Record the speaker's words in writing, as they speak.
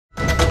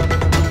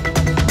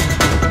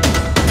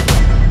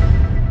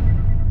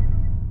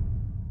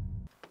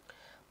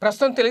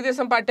ప్రస్తుతం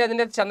తెలుగుదేశం పార్టీ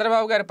అధినేత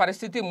చంద్రబాబు గారి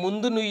పరిస్థితి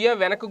ముందు నుయ్య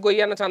వెనక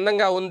గొయ్య అన్న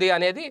చందంగా ఉంది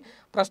అనేది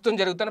ప్రస్తుతం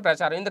జరుగుతున్న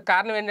ప్రచారం. ఇందుకు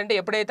కారణం ఏంటంటే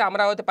ఎప్పుడైతే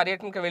అమరావతి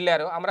పర్యటనకు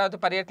వెళ్ళారో అమరావతి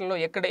పర్యటనలో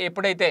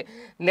ఎప్పుడైతే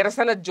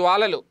నిరసన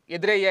జ్వాలలు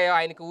ఎదురయ్యాయో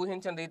ఆయనకు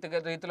ఊహించిన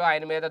రీతిలో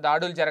ఆయన మీద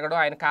దాడులు జరగడం,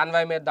 ఆయన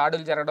కాన్వాయ్ మీద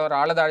దాడులు జరగడం,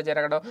 రాళ్ల దాడి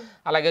జరగడం,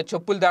 అలాగే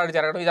చెప్పుల దాడి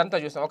జరగడం ఇదంతా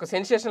చూసాం. ఒక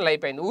సెన్సేషనల్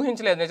అయిపోయింది.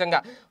 ఊహించలేదు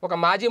నిజంగా ఒక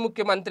మాజీ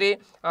ముఖ్యమంత్రి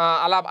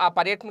అలా ఆ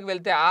పర్యటనకు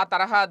వెళ్తే ఆ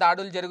తరహా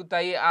దాడులు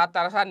జరుగుతాయి, ఆ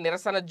తరహా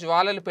నిరసన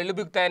జ్వాలలు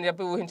పెళ్లిబిగుతాయని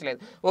చెప్పి ఊహించలేదు.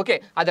 ఓకే,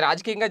 అది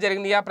రాజకీయంగా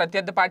జరిగినాయా,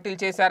 ప్రత్యర్థి పార్టీలు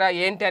చేశారా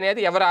ఏంటి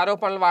అనేది ఎవరి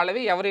ఆరోపణలు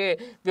వాళ్ళవి, ఎవరి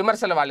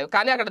విమర్శలు వాళ్ళవి.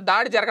 కానీ అక్కడ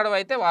దాడి జరగడం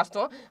అయితే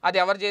వాస్తవం. అది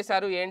ఎవరు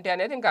చేశారు ఏంటి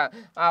అనేది ఇంకా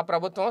ఆ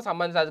ప్రభుత్వం,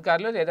 సంబంధిత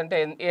అధికారులు లేదంటే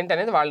ఏంటి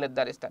అనేది వాళ్ళు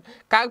నిర్ధారిస్తారు.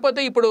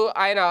 కాకపోతే ఇప్పుడు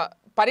ఆయన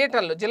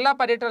పర్యటనలు, జిల్లా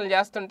పర్యటనలు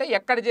చేస్తుంటే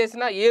ఎక్కడ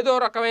చేసినా ఏదో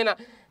రకమైన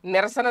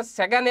నిరసన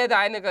సెగ అనేది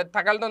ఆయనకు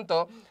తగలడంతో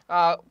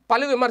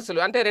పలు విమర్శలు.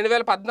 అంటే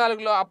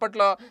 2014లో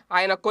అప్పట్లో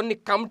ఆయన కొన్ని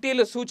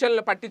కమిటీలు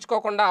సూచనలు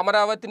పట్టించుకోకుండా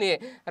అమరావతిని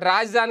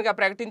రాజధానిగా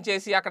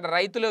ప్రకటించేసి అక్కడ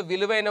రైతులు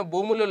విలువైన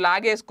భూములు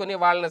లాగేసుకొని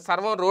వాళ్ళని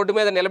సర్వం రోడ్డు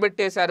మీద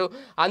నిలబెట్టేశారు,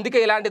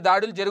 అందుకే ఇలాంటి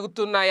దాడులు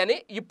జరుగుతున్నాయని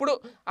ఇప్పుడు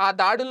ఆ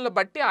దాడులను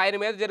బట్టి, ఆయన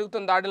మీద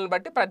జరుగుతున్న దాడులను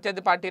బట్టి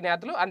ప్రత్యర్థి పార్టీ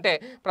నేతలు, అంటే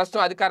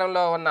ప్రస్తుతం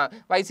అధికారంలో ఉన్న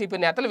వైసీపీ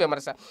నేతలు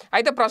విమర్శ.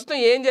 అయితే ప్రస్తుతం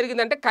ఏం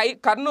జరిగిందంటే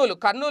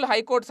కర్నూలు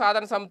హైకోర్టు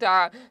సాధన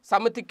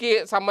సమితికి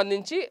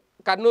సంబంధించి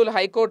కర్నూలు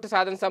హైకోర్టు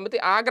సాధన సమితి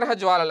ఆగ్రహ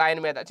జ్వాలలు ఆయన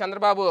మీద.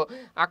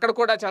 అక్కడ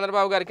కూడా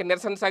చంద్రబాబు గారికి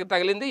నిరసన సాగి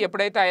తగిలింది.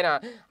 ఎప్పుడైతే ఆయన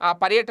ఆ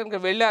పర్యటనకు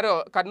వెళ్ళారో,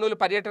 కర్నూలు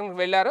పర్యటనకు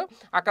వెళ్ళారో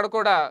అక్కడ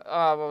కూడా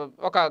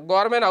ఒక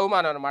ఘోరమైన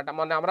అవమానం అనమాట.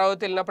 మొన్న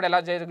అమరావతి వెళ్ళినప్పుడు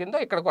ఎలా జరిగిందో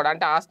ఇక్కడ కూడా,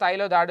 అంటే ఆ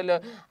స్థాయిలో దాడులు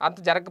అంత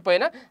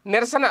జరగకపోయినా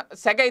నిరసన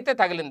సెగ అయితే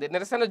తగిలింది,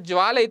 నిరసన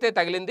జ్వాల అయితే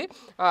తగిలింది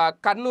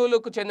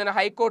కర్నూలుకు చెందిన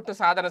హైకోర్టు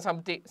సాధన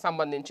సమితి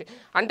సంబంధించి.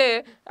 అంటే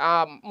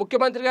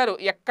ముఖ్యమంత్రి గారు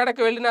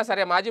ఎక్కడికి వెళ్ళినా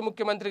సరే, మాజీ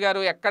ముఖ్యమంత్రి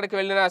గారు ఎక్కడికి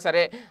వెళ్ళినా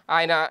సరే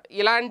ఆయన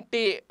ఇలాంటి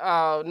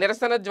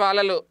నిరసన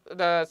జ్వాలలు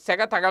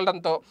సెగ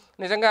తగలడంతో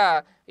నిజంగా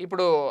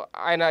ఇప్పుడు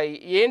ఆయన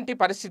ఏంటి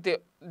పరిస్థితి,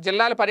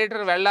 జిల్లాల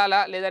పర్యటన వెళ్ళాలా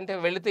లేదంటే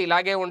వెళితే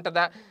ఇలాగే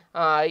ఉంటుందా,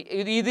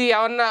 ఇది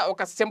ఏమన్నా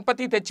ఒక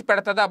సింపతి తెచ్చి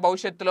పెడతదా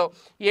భవిష్యత్తులో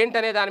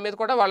ఏంటనే దాని మీద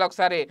కూడా వాళ్ళు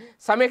ఒకసారి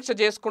సమీక్ష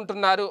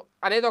చేసుకుంటున్నారు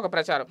అనేది ఒక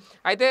ప్రచారం.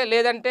 అయితే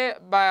లేదంటే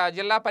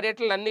జిల్లా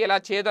పర్యటనలు అన్నీ ఇలా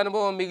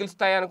చేదనుభవం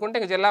మిగులుస్తాయి అనుకుంటే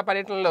ఇంక జిల్లా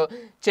పర్యటనలు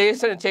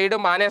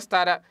చేయడం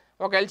మానేస్తారా?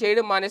 ఒకవేళ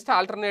చేయడం మానేస్తే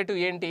ఆల్టర్నేటివ్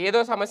ఏంటి? ఏదో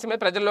సమస్య మీద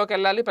ప్రజల్లోకి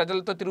వెళ్ళాలి,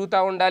 ప్రజలతో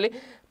తిరుగుతూ ఉండాలి,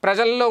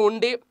 ప్రజల్లో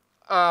ఉండి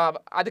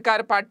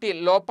అధికార పార్టీ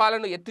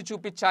లోపాలను ఎత్తి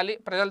చూపించాలి,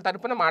 ప్రజల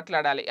తరపున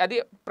మాట్లాడాలి. అది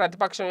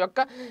ప్రతిపక్షం యొక్క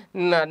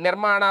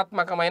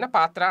నిర్మాణాత్మకమైన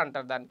పాత్ర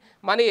అంటారు దాన్ని.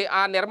 మరి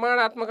ఆ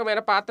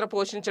నిర్మాణాత్మకమైన పాత్ర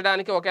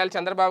పోషించడానికి ఒకవేళ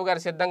చంద్రబాబు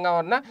గారు సిద్ధంగా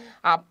ఉన్న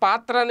ఆ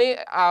పాత్రని,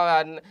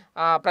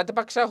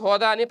 ప్రతిపక్ష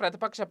హోదాని,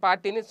 ప్రతిపక్ష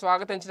పార్టీని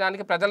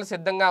స్వాగతించడానికి ప్రజలు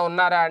సిద్ధంగా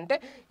ఉన్నారా అంటే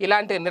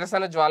ఇలాంటి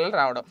నిరసన జ్వాలలు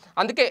రావడం.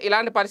 అందుకే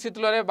ఇలాంటి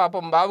పరిస్థితుల్లోనే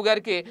పాపం బాబు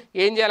గారికి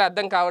ఏం చేయాలో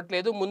అర్థం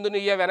కావట్లేదు, ముందు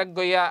నుయ్య వెనక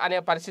గొయ్య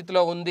అనే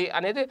పరిస్థితిలో ఉంది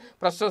అనేది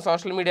ప్రస్తుతం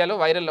సోషల్ మీడియాలో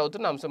వైరల్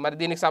అవుతున్న అంశం. మరి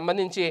దీనికి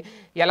సంబంధించి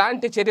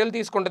ఎలాంటి చర్యలు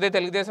తీసుకుంటుంది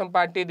తెలుగుదేశం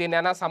పార్టీ? దీన్ని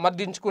అయినా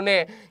సమర్థించుకునే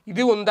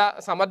ఇది ఉందా?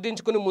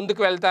 సమర్థించుకుని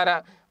ముందుకు వెళ్తారా?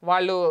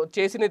 వాళ్ళు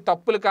చేసిన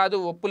తప్పులు కాదు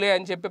ఒప్పులే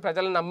అని చెప్పి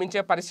ప్రజలను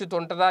నమ్మించే పరిస్థితి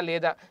ఉంటుందా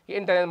లేదా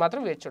ఏంటనేది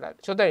మాత్రం వేచి చూడాలి.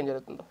 చూద్దాం ఏం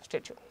జరుగుతుందో. Stay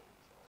tune.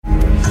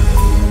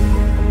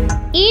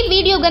 ఈ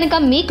వీడియో గనుక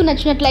మీకు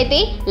నచ్చినట్లయితే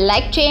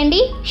లైక్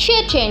చేయండి,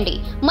 షేర్ చేయండి.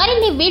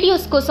 మరిన్ని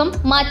వీడియోస్ కోసం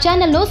మా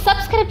ఛానల్ను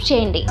సబ్స్క్రైబ్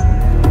చేయండి.